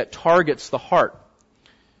a way that targets the heart.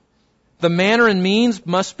 The manner and means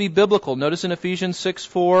must be biblical. Notice in Ephesians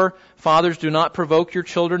 6:4, fathers, do not provoke your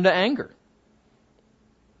children to anger.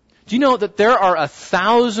 Do you know that there are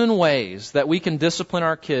 1,000 ways that we can discipline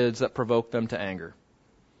our kids that provoke them to anger?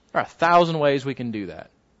 There are 1,000 ways we can do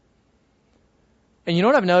that. And you know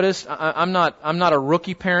what I've noticed? I'm not a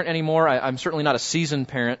rookie parent anymore. I'm certainly not a seasoned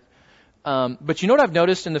parent. But you know what I've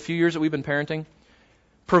noticed in the few years that we've been parenting?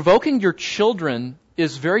 Provoking your children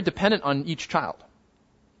is very dependent on each child.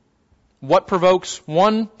 What provokes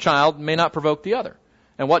one child may not provoke the other.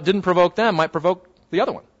 And what didn't provoke them might provoke the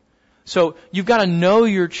other one. So you've got to know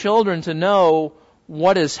your children to know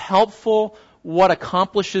what is helpful, what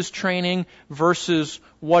accomplishes training, versus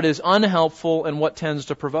what is unhelpful and what tends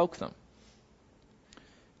to provoke them.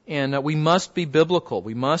 And we must be biblical.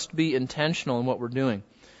 We must be intentional in what we're doing.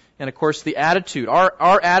 And of course, the attitude,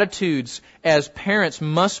 our attitudes as parents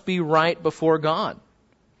must be right before God.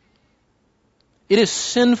 It is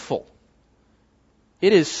sinful.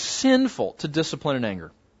 It is sinful to discipline in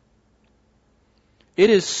anger. It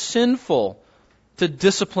is sinful to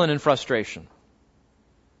discipline in frustration.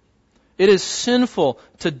 It is sinful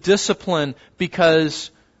to discipline because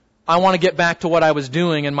I want to get back to what I was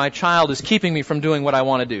doing and my child is keeping me from doing what I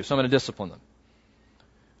want to do, so I'm going to discipline them.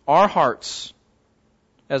 Our hearts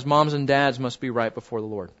as moms and dads must be right before the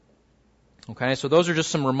Lord. Okay, so those are just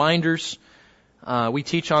some reminders. We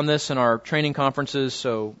teach on this in our training conferences,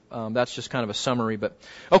 so that's just kind of a summary. But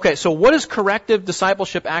okay, so what does corrective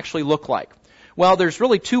discipleship actually look like? Well, there's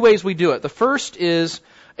really two ways we do it. The first is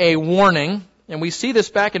a warning, and we see this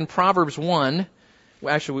back in Proverbs 1.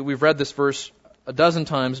 Actually, we've read this verse a dozen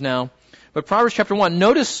times now. But Proverbs chapter 1,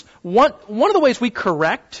 notice one of the ways we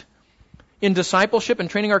correct in discipleship and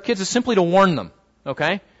training our kids is simply to warn them.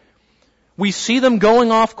 Okay? We see them going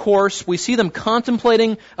off course, we see them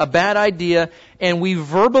contemplating a bad idea, and we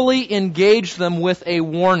verbally engage them with a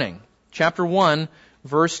warning. Chapter 1,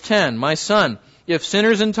 verse 10. My son, if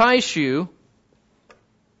sinners entice you,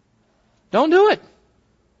 don't do it.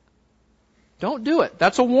 Don't do it.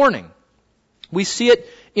 That's a warning. We see it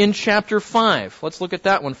in chapter 5. Let's look at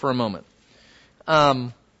that one for a moment.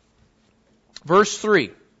 Verse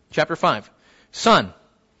 3, chapter 5. Son,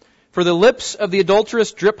 for the lips of the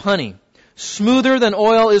adulteress drip honey. Smoother than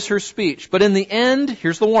oil is her speech. But in the end,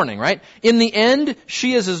 here's the warning, right? In the end,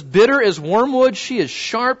 she is as bitter as wormwood. She is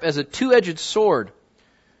sharp as a two-edged sword.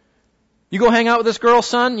 You go hang out with this girl,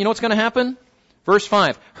 son, you know what's going to happen? Verse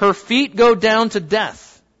 5. Her feet go down to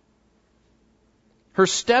death. Her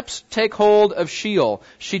steps take hold of Sheol.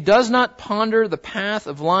 She does not ponder the path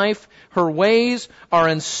of life. Her ways are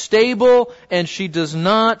unstable, and she does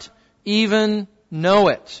not even know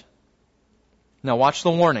it. Now watch the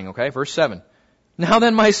warning, okay? Verse 7. Now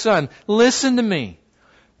then, my son, listen to me.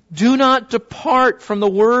 Do not depart from the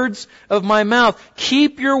words of my mouth.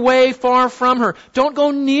 Keep your way far from her. Don't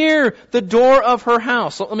go near the door of her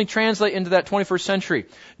house. Let me translate into that 21st century.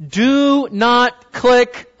 Do not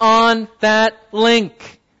click on that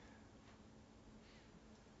link.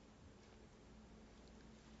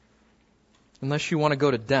 Unless you want to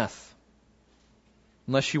go to death.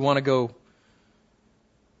 Unless you want to go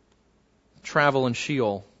travel in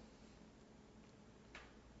Sheol.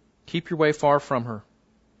 Keep your way far from her.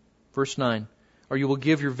 Verse 9. Or you will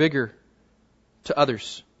give your vigor to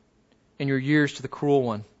others and your years to the cruel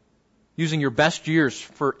one. Using your best years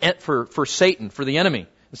for Satan, for the enemy,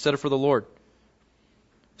 instead of for the Lord.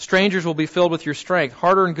 Strangers will be filled with your strength.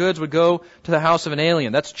 Hard-earned goods would go to the house of an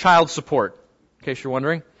alien. That's child support, in case you're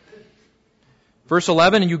wondering. Verse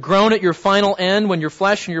 11, and you groan at your final end when your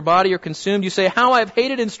flesh and your body are consumed. You say, how I have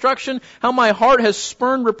hated instruction, how my heart has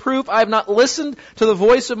spurned reproof. I have not listened to the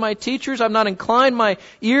voice of my teachers. I have not inclined my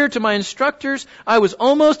ear to my instructors. I was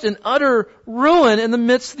almost in utter ruin in the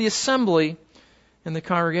midst of the assembly and the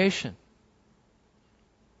congregation.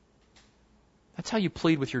 That's how you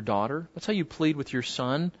plead with your daughter. That's how you plead with your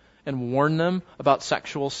son and warn them about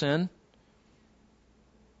sexual sin.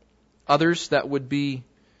 Others that would be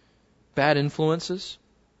bad influences.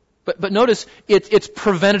 But notice, it's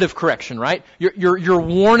preventative correction, right? You're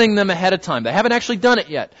warning them ahead of time. They haven't actually done it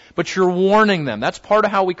yet, but you're warning them. That's part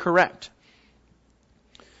of how we correct.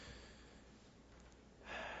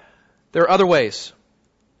 There are other ways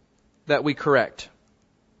that we correct.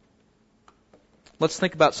 Let's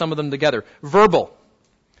think about some of them together. Verbal.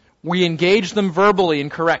 We engage them verbally in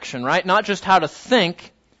correction, right? Not just how to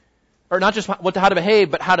think, or not just how to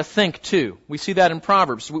behave, but how to think too. We see that in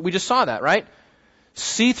Proverbs. We just saw that, right?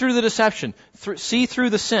 See through the deception. See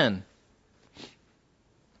through the sin.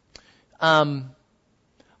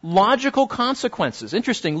 Logical consequences.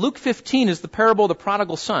 Interesting. Luke 15 is the parable of the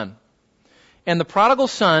prodigal son. And the prodigal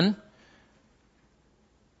son,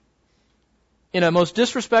 in a most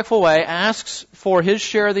disrespectful way, asks for his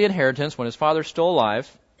share of the inheritance when his father's still alive.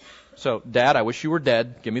 So, Dad, I wish you were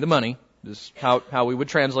dead. Give me the money. This is how we would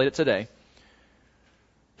translate it today.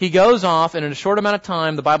 He goes off, and in a short amount of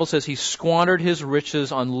time, the Bible says he squandered his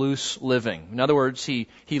riches on loose living. In other words, he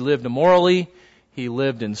lived immorally, he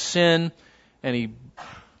lived in sin, and he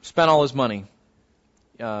spent all his money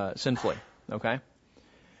sinfully. Okay?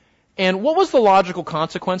 And what was the logical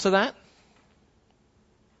consequence of that?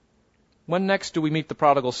 When next do we meet the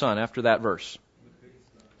prodigal son after that verse?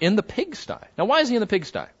 In the pigsty. Now, why is he in the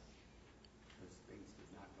pigsty?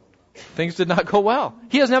 Things did not go well.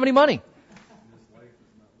 He doesn't have any money.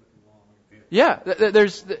 Yeah,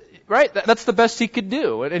 right. That's the best he could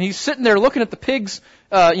do, and he's sitting there looking at the pigs,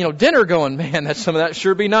 dinner, going, "Man, some of that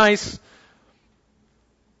sure be nice."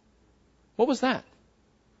 What was that?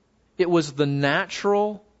 It was the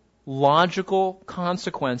natural, logical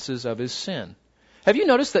consequences of his sin. Have you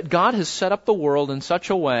noticed that God has set up the world in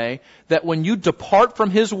such a way that when you depart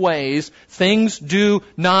from His ways, things do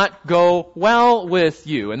not go well with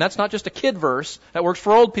you? And that's not just a kid verse. That works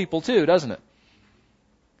for old people too, doesn't it?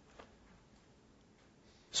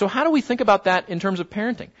 So how do we think about that in terms of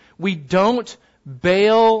parenting? We don't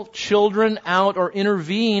bail children out or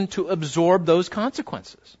intervene to absorb those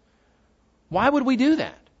consequences. Why would we do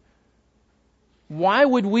that? Why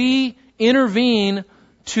would we intervene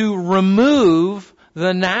to remove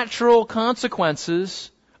the natural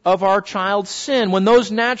consequences of our child's sin when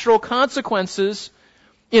those natural consequences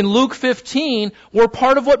in Luke 15 were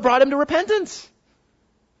part of what brought him to repentance?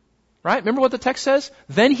 Right? Remember what the text says?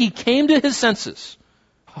 Then he came to his senses.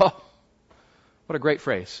 Oh, what a great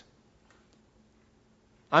phrase.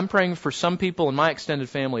 I'm praying for some people in my extended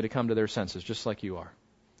family to come to their senses, just like you are,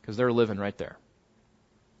 because they're living right there.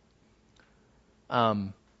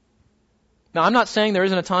 Now, I'm not saying there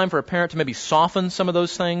isn't a time for a parent to maybe soften some of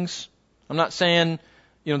those things. I'm not saying,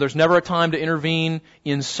 there's never a time to intervene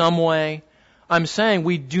in some way. I'm saying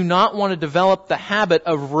we do not want to develop the habit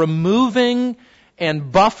of removing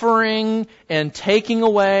and buffering and taking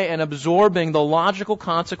away and absorbing the logical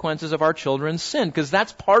consequences of our children's sin, because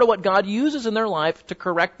that's part of what God uses in their life to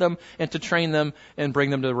correct them and to train them and bring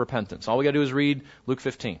them to repentance. All we got to do is read Luke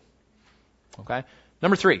 15. Okay?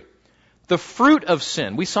 Number 3. The fruit of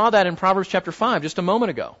sin. We saw that in Proverbs chapter 5 just a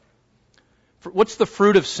moment ago. What's the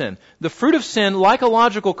fruit of sin? The fruit of sin, like a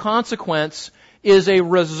logical consequence, is a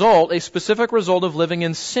specific result of living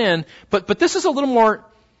in sin. But this is a little more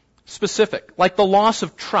specific, like the loss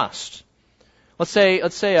of trust. Let's say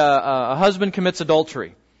a husband commits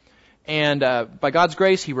adultery, and by God's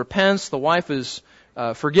grace he repents. The wife is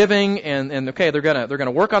forgiving, and okay, they're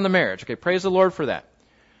gonna work on the marriage. Okay, praise the Lord for that.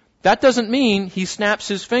 That doesn't mean he snaps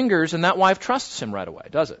his fingers and that wife trusts him right away,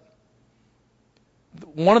 does it?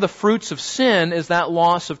 One of the fruits of sin is that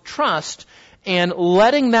loss of trust, and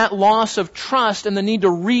letting that loss of trust and the need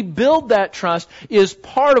to rebuild that trust is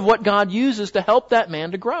part of what God uses to help that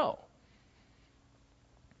man to grow.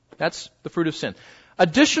 That's the fruit of sin.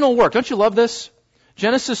 Additional work. Don't you love this?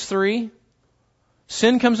 Genesis 3,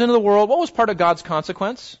 sin comes into the world. What was part of God's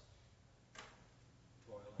consequence?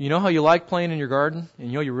 You know how you like playing in your garden? And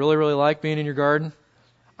you know you really, really like being in your garden?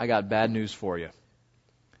 I got bad news for you.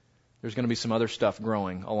 There's going to be some other stuff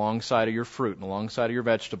growing alongside of your fruit and alongside of your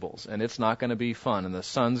vegetables, and it's not going to be fun, and the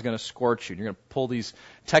sun's going to scorch you, and you're going to pull these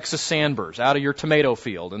Texas sandburrs out of your tomato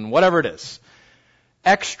field, and whatever it is.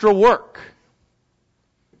 Extra work.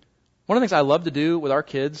 One of the things I love to do with our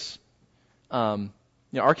kids, our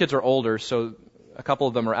kids are older, so a couple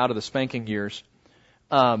of them are out of the spanking years.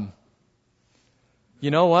 You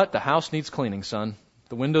know what? The house needs cleaning, son.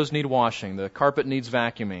 The windows need washing. The carpet needs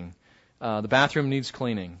vacuuming. The bathroom needs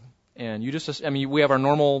cleaning. And we have our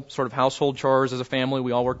normal sort of household chores as a family.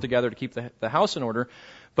 We all work together to keep the house in order.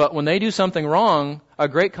 But when they do something wrong, a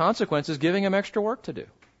great consequence is giving them extra work to do.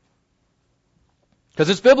 Because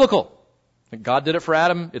it's biblical. God did it for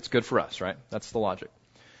Adam, it's good for us, right? That's the logic.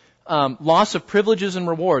 Loss of privileges and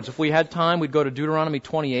rewards. If we had time, we'd go to Deuteronomy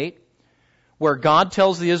 28, where God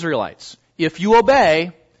tells the Israelites, if you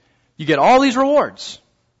obey, you get all these rewards.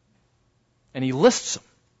 And He lists them.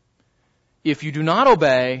 If you do not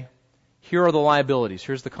obey, here are the liabilities,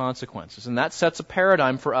 here's the consequences. And that sets a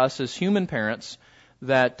paradigm for us as human parents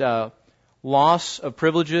that loss of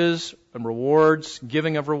privileges and rewards,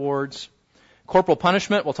 giving of rewards. Corporal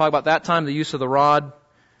punishment, we'll talk about that time, the use of the rod.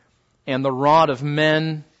 And the rod of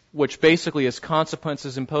men, which basically is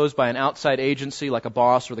consequences imposed by an outside agency like a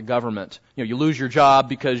boss or the government. You lose your job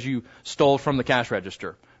because you stole from the cash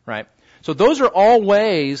register, right? So those are all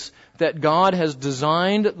ways that God has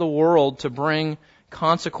designed the world to bring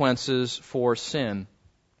consequences for sin.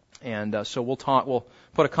 And so we'll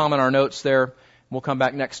put a comment in our notes there. We'll come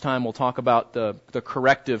back next time. We'll talk about the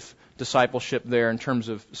corrective discipleship there in terms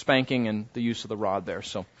of spanking and the use of the rod there.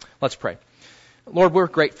 So let's pray. Lord, we're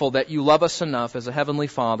grateful that you love us enough as a Heavenly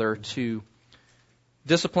Father to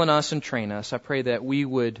discipline us and train us. I pray that we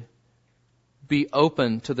would be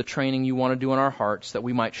open to the training you want to do in our hearts, that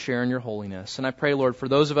we might share in your holiness. And I pray, Lord, for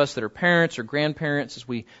those of us that are parents or grandparents, as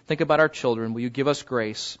we think about our children, will you give us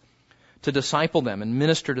grace to disciple them and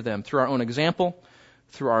minister to them through our own example,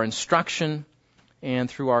 through our instruction, and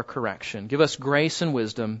through our correction. Give us grace and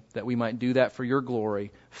wisdom that we might do that for your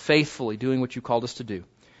glory, faithfully doing what you called us to do.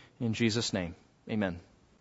 In Jesus' name, amen.